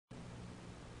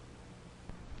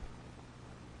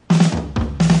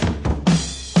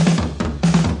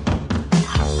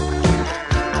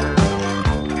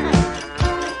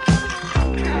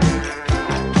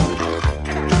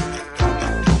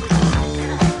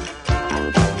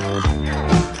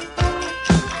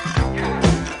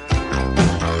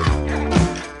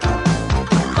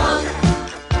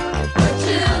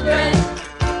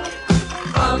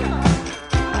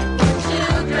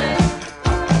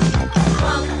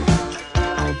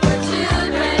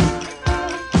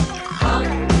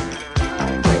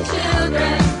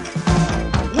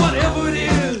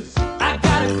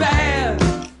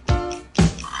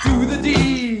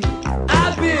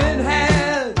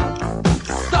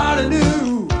kinda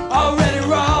new, already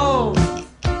wrong.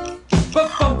 But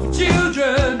funk for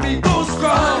children, we go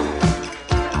strong.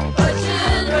 For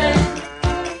children,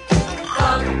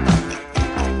 funk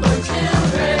for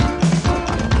children,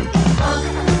 funk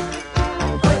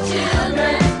for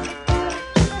children,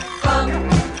 funk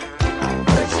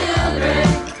for children.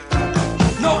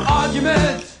 No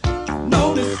argument,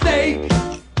 no mistake.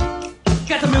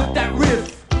 Got to milk that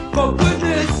riff, for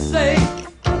goodness sake.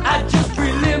 I just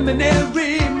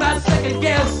preliminary, my second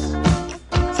guess.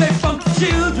 Say funk for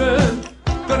children,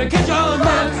 gonna catch on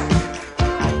next.